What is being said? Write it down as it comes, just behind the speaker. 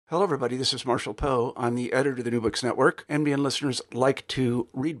Hello, everybody. This is Marshall Poe. I'm the editor of the New Books Network. NBN listeners like to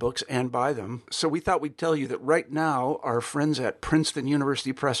read books and buy them. So we thought we'd tell you that right now, our friends at Princeton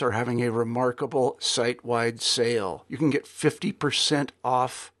University Press are having a remarkable site-wide sale. You can get 50%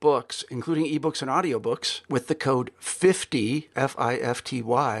 off books, including ebooks and audiobooks, with the code 50,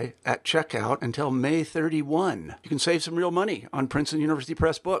 F-I-F-T-Y, at checkout until May 31. You can save some real money on Princeton University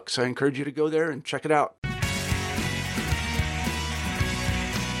Press books. I encourage you to go there and check it out.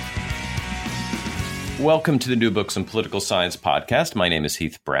 Welcome to the New Books and Political Science podcast. My name is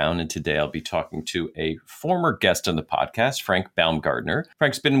Heath Brown, and today I'll be talking to a former guest on the podcast, Frank Baumgartner.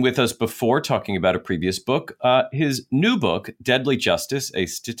 Frank's been with us before talking about a previous book. His new book, Deadly Justice, A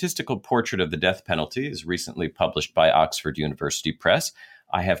Statistical Portrait of the Death Penalty, is recently published by Oxford University Press.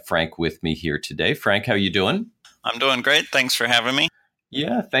 I have Frank with me here today. Frank, how are you doing? I'm doing great. Thanks for having me.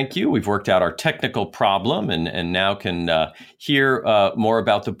 Yeah, thank you. We've worked out our technical problem and now can hear more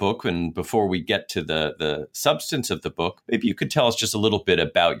about the book. And before we get to the substance of the book, maybe you could tell us just a little bit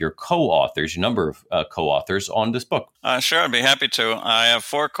about your co-authors, your number of co-authors on this book. Sure, I'd be happy to. I have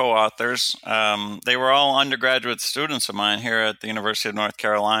 4 co-authors. They were all undergraduate students of mine here at the University of North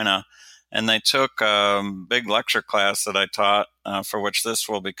Carolina. And they took a big lecture class that I taught, for which this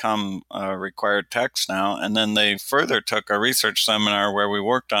will become required text now. And then they further took a research seminar where we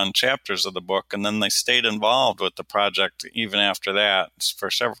worked on chapters of the book. And then they stayed involved with the project even after that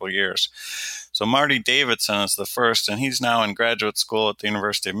for several years. So Marty Davidson is the first, and he's now in graduate school at the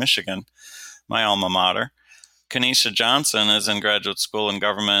University of Michigan, my alma mater. Kanisha Johnson is in graduate school in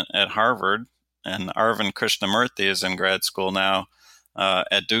government at Harvard. And Arvind Krishnamurthy is in grad school now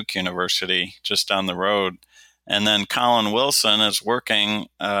at Duke University, just down the road. And then Colin Wilson is working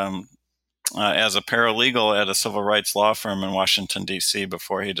as a paralegal at a civil rights law firm in Washington, D.C.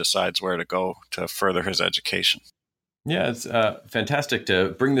 before he decides where to go to further his education. Yeah, it's fantastic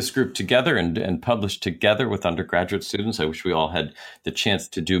to bring this group together and publish together with undergraduate students. I wish we all had the chance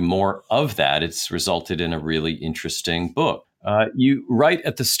to do more of that. It's resulted in a really interesting book. You write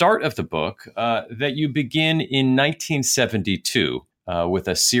at the start of the book that you begin in 1972 with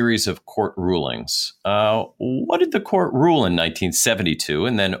a series of court rulings. What did the court rule in 1972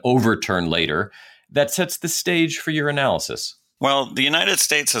 and then overturn later that sets the stage for your analysis? Well, the United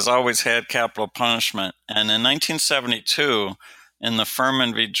States has always had capital punishment. And in 1972, in the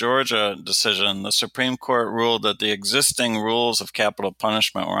Furman v. Georgia decision, the Supreme Court ruled that the existing rules of capital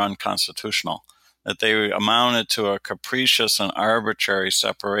punishment were unconstitutional, that they amounted to a capricious and arbitrary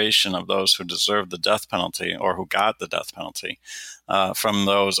separation of those who deserved the death penalty or who got the death penalty from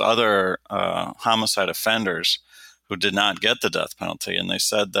those other homicide offenders who did not get the death penalty. And they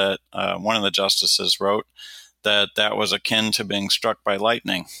said that one of the justices wrote that was akin to being struck by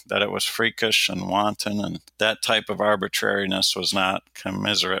lightning, that it was freakish and wanton, and that type of arbitrariness was not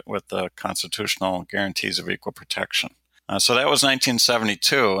commiserate with the constitutional guarantees of equal protection. So that was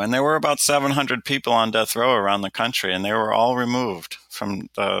 1972, and there were about 700 people on death row around the country, and they wwere all removed from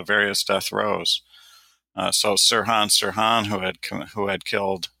the various death rows. So Sirhan, who had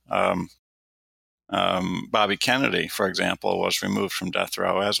killed Bobby Kennedy, for example, was removed from death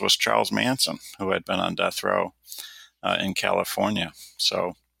row, as was Charles Manson, who had been on death row in California.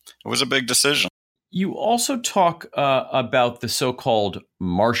 So it was a big decision. You also talk about the so-called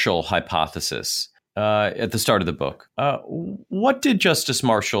Marshall hypothesis. At the start of the book. What did Justice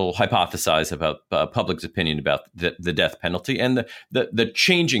Marshall hypothesize about public's opinion about the death penalty and the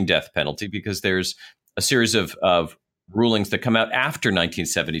changing death penalty? Because there's a series of rulings that come out after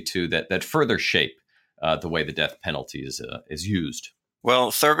 1972 that further shape the way the death penalty is used.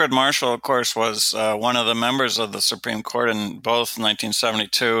 Well, Thurgood Marshall, of course, was one of the members of the Supreme Court in both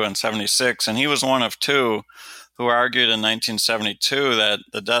 1972 and 76, and he was one of 2 who argued in 1972 that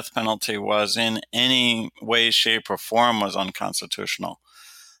the death penalty was in any way, shape, or form was unconstitutional.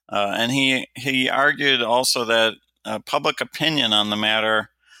 And he argued also that public opinion on the matter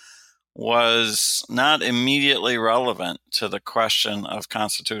was not immediately relevant to the question of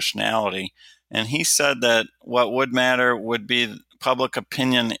constitutionality. And he said that what would matter would be public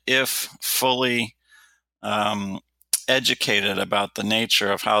opinion if fully educated about the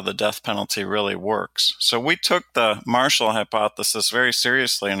nature of how the death penalty really works. So we took the Marshall hypothesis very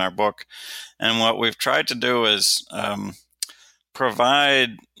seriously in our book, and what we've tried to do is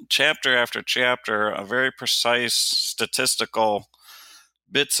provide chapter after chapter a very precise statistical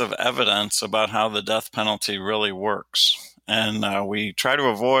bits of evidence about how the death penalty really works. And we try to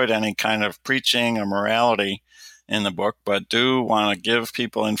avoid any kind of preaching or morality in the book, but do want to give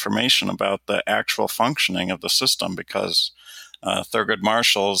people information about the actual functioning of the system, because Thurgood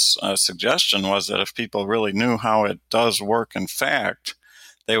Marshall's suggestion was that if people really knew how it does work in fact,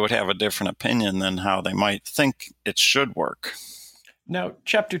 they would have a different opinion than how they might think it should work. Now,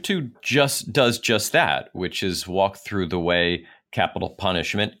 Chapter 2 does just that, which is walk through the way capital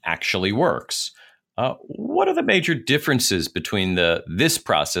punishment actually works. What are the major differences between this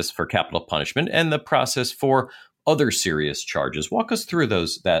process for capital punishment and the process for other serious charges? Walk us through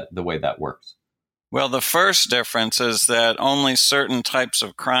the way that works. Well, the first difference is that only certain types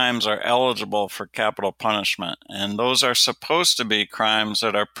of crimes are eligible for capital punishment, and those are supposed to be crimes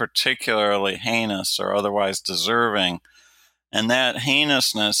that are particularly heinous or otherwise deserving. And that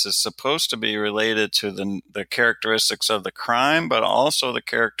heinousness is supposed to be related to the characteristics of the crime, but also the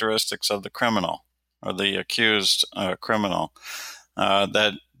characteristics of the criminal or the accused criminal.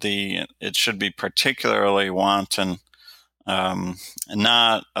 It should be particularly wanton,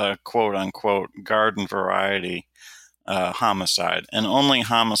 not a quote-unquote garden variety homicide. And only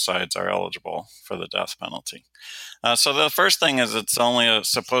homicides are eligible for the death penalty. So the first thing is it's only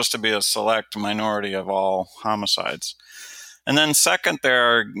supposed to be a select minority of all homicides. And then second, there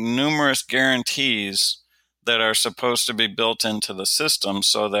are numerous guarantees that are supposed to be built into the system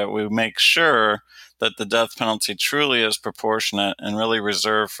so that we make sure that the death penalty truly is proportionate and really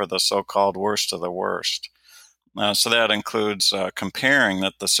reserved for the so-called worst of the worst. So that includes comparing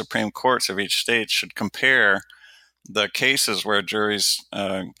that the Supreme Courts of each state should compare the cases where juries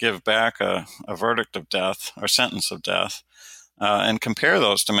give back a verdict of death or sentence of death and compare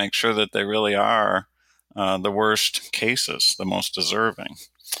those to make sure that they really are the worst cases, the most deserving,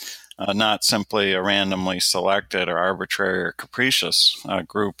 not simply a randomly selected or arbitrary or capricious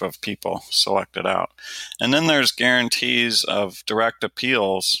group of people selected out. And then there's guarantees of direct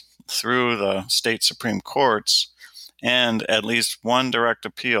appeals through the state Supreme Courts and at least one direct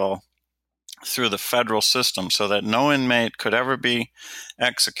appeal through the federal system so that no inmate could ever be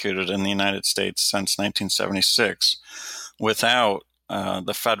executed in the United States since 1976 without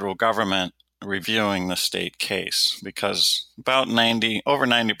the federal government reviewing the state case, because over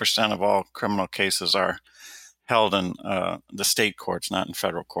 90% of all criminal cases are held in the state courts, not in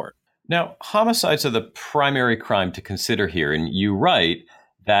federal court. Now, homicides are the primary crime to consider here, and you write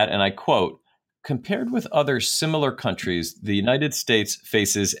that, and I quote, "Compared with other similar countries, the United States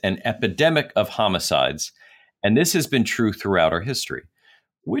faces an epidemic of homicides, and this has been true throughout our history."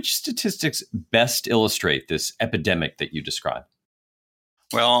 Which statistics best illustrate this epidemic that you describe?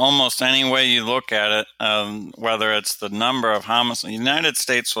 Well, almost any way you look at it, whether it's the number of homicides, the United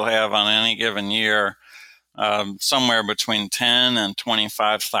States will have on any given year somewhere between 10 and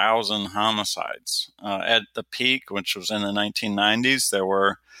 25,000 homicides. At the peak, which was in the 1990s, there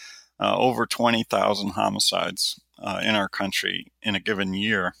were over 20,000 homicides in our country in a given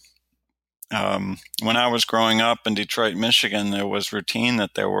year. When I was growing up in Detroit, Michigan, there was routine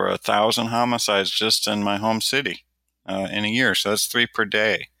that there were 1,000 homicides just in my home city in a year. So that's 3 per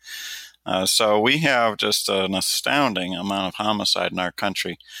day. So we have just an astounding amount of homicide in our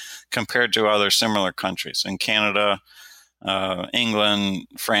country compared to other similar countries. In Canada, England,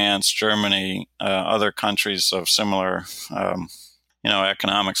 France, Germany, other countries of similar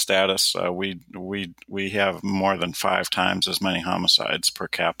economic status, we have more than 5 times as many homicides per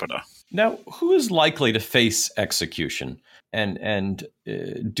capita. Now, who is likely to face execution? And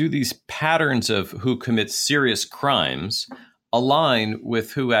do these patterns of who commits serious crimes align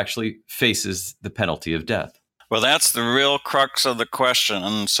with who actually faces the penalty of death? Well, that's the real crux of the question.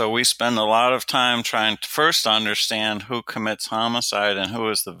 And so we spend a lot of time trying to first understand who commits homicide and who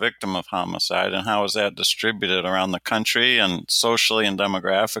is the victim of homicide and how is that distributed around the country, and socially and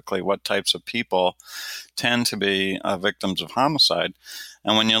demographically, what types of people tend to be victims of homicide.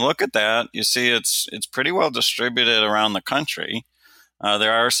 And when you look at that, you see it's pretty well distributed around the country.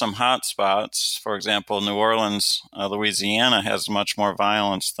 There are some hot spots. For example, New Orleans, Louisiana has much more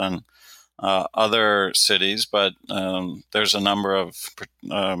violence than other cities, but there's a number of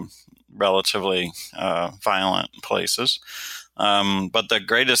relatively violent places. But the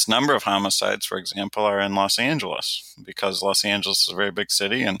greatest number of homicides, for example, are in Los Angeles, because Los Angeles is a very big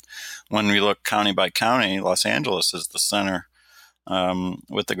city. And when we look county by county, Los Angeles is the center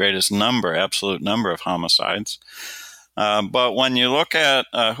with the greatest absolute number of homicides. But when you look at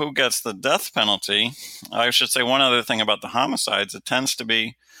who gets the death penalty, I should say one other thing about the homicides, it tends to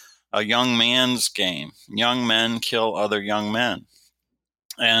be a young man's game. Young men kill other young men.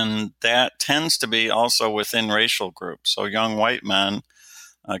 And that tends to be also within racial groups. So young white men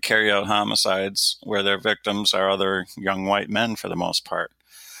carry out homicides where their victims are other young white men for the most part.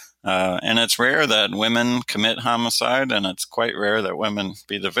 And it's rare that women commit homicide, and it's quite rare that women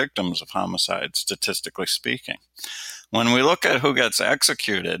be the victims of homicide, statistically speaking. When we look at who gets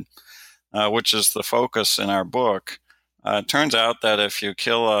executed, which is the focus in our book, It turns out that if you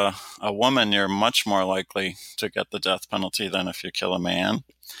kill a woman, you're much more likely to get the death penalty than if you kill a man.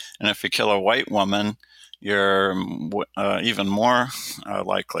 And if you kill a white woman, you're even more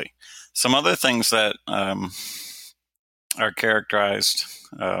likely. Some other things that are characterize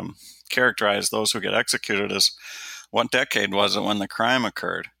those who get executed is what decade was it when the crime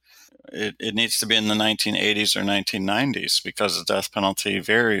occurred? It needs to be in the 1980s or 1990s because the death penalty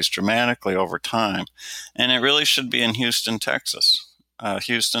varies dramatically over time. And it really should be in Houston, Texas.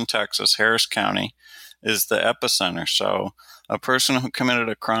 Houston, Texas, Harris County is the epicenter. So a person who committed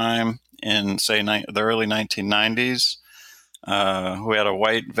a crime in, say, the early 1990s, who had a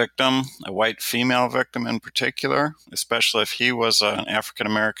white victim, a white female victim in particular, especially if he was an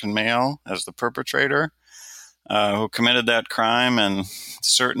African-American male as the perpetrator, who committed that crime in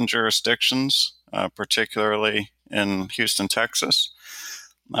certain jurisdictions, particularly in Houston, Texas,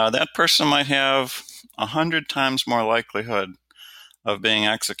 that person might have 100 times more likelihood of being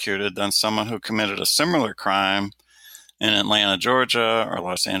executed than someone who committed a similar crime in Atlanta, Georgia, or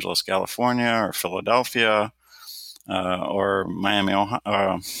Los Angeles, California, or Philadelphia, or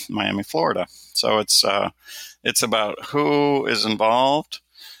Miami, Florida. So it's about who is involved.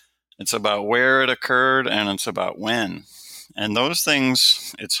 It's about where it occurred, and it's about when. And those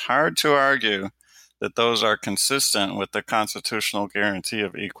things, it's hard to argue that those are consistent with the constitutional guarantee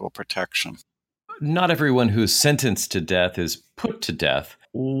of equal protection. Not everyone who's sentenced to death is put to death.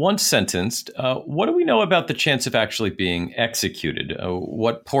 Once sentenced, what do we know about the chance of actually being executed?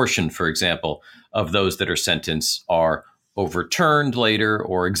 What portion, for example, of those that are sentenced are overturned later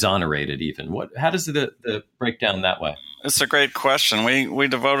or exonerated even? How does the break down that way? It's a great question. We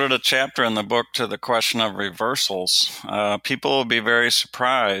devoted a chapter in the book to the question of reversals. People will be very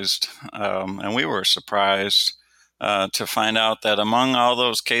surprised, and we were surprised to find out that among all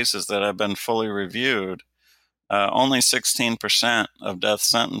those cases that have been fully reviewed, only 16% of death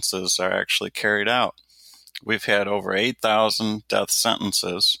sentences are actually carried out. We've had over 8,000 death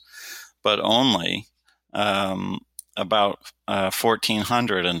sentences, but only about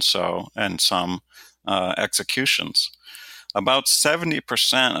 1,400 and some executions. About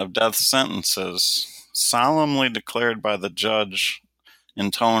 70% of death sentences solemnly declared by the judge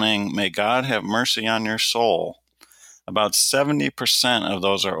intoning, "May God have mercy on your soul." About 70% of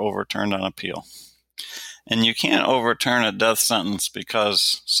those are overturned on appeal. And you can't overturn a death sentence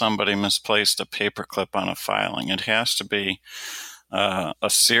because somebody misplaced a paperclip on a filing. It has to be a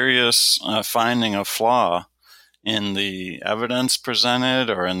serious finding of flaw in the evidence presented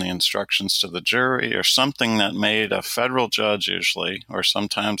or in the instructions to the jury or something that made a federal judge usually, or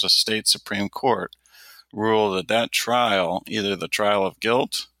sometimes a state Supreme Court, rule that trial, either the trial of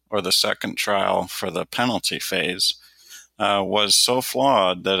guilt or the second trial for the penalty phase, was so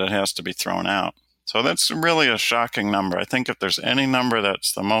flawed that it has to be thrown out. So that's really a shocking number. I think if there's any number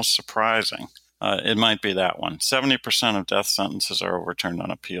that's the most surprising, it might be that one. 70% of death sentences are overturned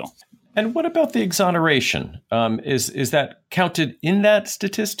on appeal. And what about the exoneration? Is that counted in that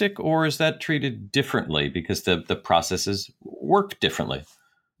statistic, or is that treated differently because the processes work differently?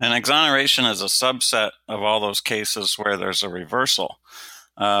 An exoneration is a subset of all those cases where there's a reversal.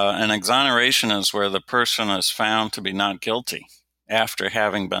 An exoneration is where the person is found to be not guilty after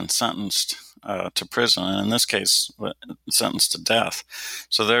having been sentenced to prison, and in this case, sentenced to death.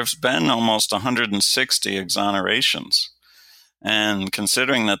 So there's been almost 160 exonerations. And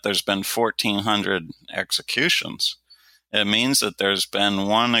considering that there's been 1,400 executions, it means that there's been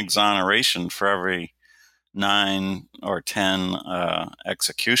one exoneration for every 9 or 10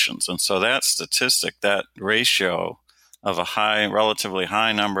 executions. And so that statistic, that ratio of a relatively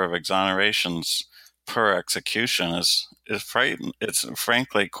high number of exonerations per execution is frightening. It's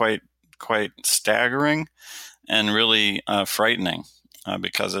frankly quite staggering and really frightening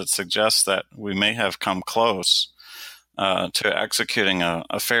because it suggests that we may have come close to executing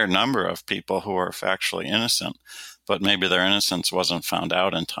a fair number of people who are factually innocent, but maybe their innocence wasn't found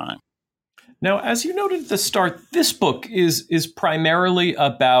out in time. Now, as you noted at the start, this book is primarily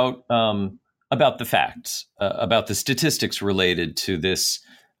about the facts, about the statistics related to this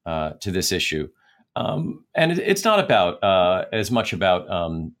issue, and it's not about as much about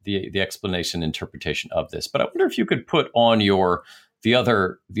the explanation, interpretation of this. But I wonder if you could put on the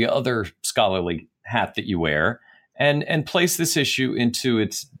other scholarly hat that you wear and place this issue into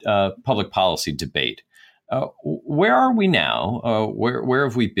its public policy debate. Where are we now? Where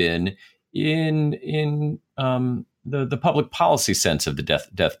have we been in the public policy sense of the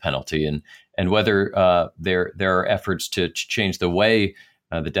death penalty, and whether there are efforts to change the way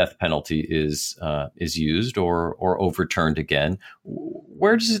the death penalty is used or overturned again?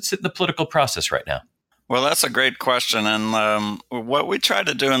 Where does it sit in the political process right now? Well, that's a great question. And what we tried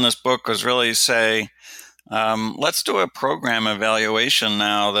to do in this book was really say, let's do a program evaluation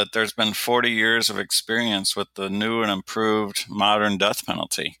now that there's been 40 years of experience with the new and improved modern death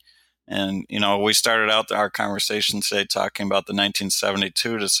penalty. And, we started out our conversation today talking about the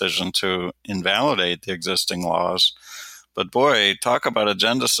 1972 decision to invalidate the existing laws. But boy, talk about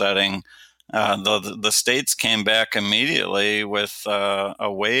agenda setting. The states came back immediately with a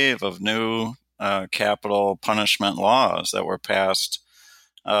wave of new capital punishment laws that were passed.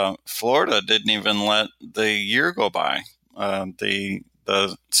 Florida didn't even let the year go by.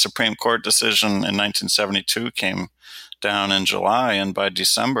 The Supreme Court decision in 1972 came down in July, and by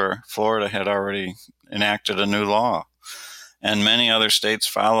December, Florida had already enacted a new law. And many other states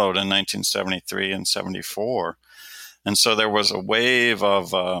followed in 1973 and 74. And so there was a wave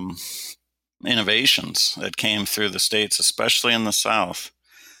of innovations that came through the states, especially in the South.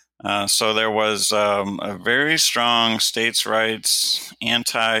 So there was a very strong states' rights,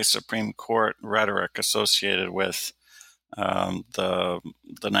 anti-Supreme Court rhetoric associated with the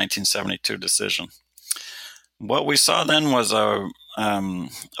 1972 decision. What we saw then was a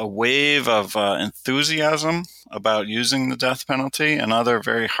wave of enthusiasm about using the death penalty and other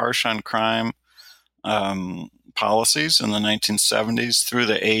very harsh on crime policies in the 1970s through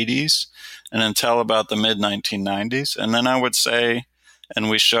the 80s and until about the mid-1990s. And then I would say, and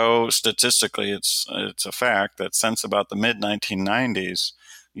we show statistically, it's a fact that since about the mid-1990s,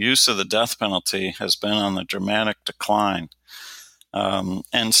 use of the death penalty has been on the dramatic decline.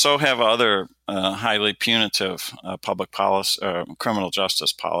 And so have other highly punitive public policy, criminal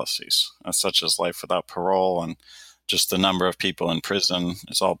justice policies, such as life without parole, and just the number of people in prison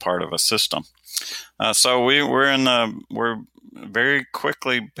is all part of a system. So we're very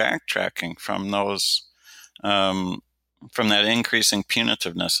quickly backtracking from those. From that increasing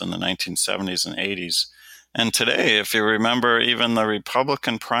punitiveness in the 1970s and 80s. And today, if you remember even the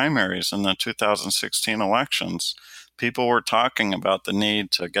Republican primaries in the 2016 elections, people were talking about the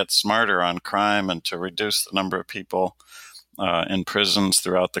need to get smarter on crime and to reduce the number of people in prisons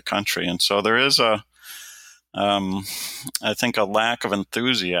throughout the country. And so there is I think, a lack of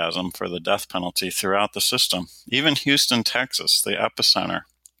enthusiasm for the death penalty throughout the system. Even Houston, Texas, the epicenter,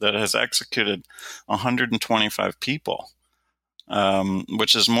 that has executed 125 people,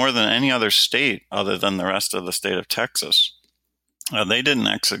 which is more than any other state other than the rest of the state of Texas. They didn't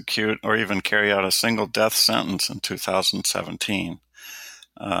execute or even carry out a single death sentence in 2017.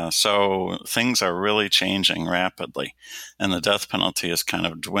 So things are really changing rapidly, and the death penalty is kind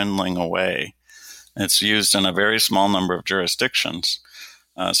of dwindling away. It's used in a very small number of jurisdictions.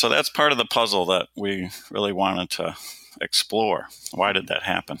 So that's part of the puzzle that we really wanted to explore. Why did that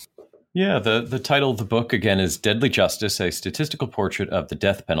happen? Yeah, the title of the book, again, is Deadly Justice, a Statistical Portrait of the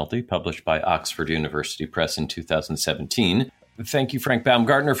Death Penalty, published by Oxford University Press in 2017. Thank you, Frank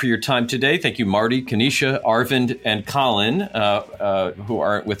Baumgartner, for your time today. Thank you, Marty, Kanisha, Arvind, and Colin, who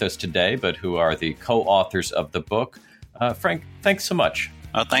aren't with us today, but who are the co-authors of the book. Frank, thanks so much.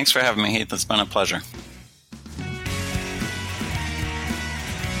 Thanks for having me, Heath. It's been a pleasure.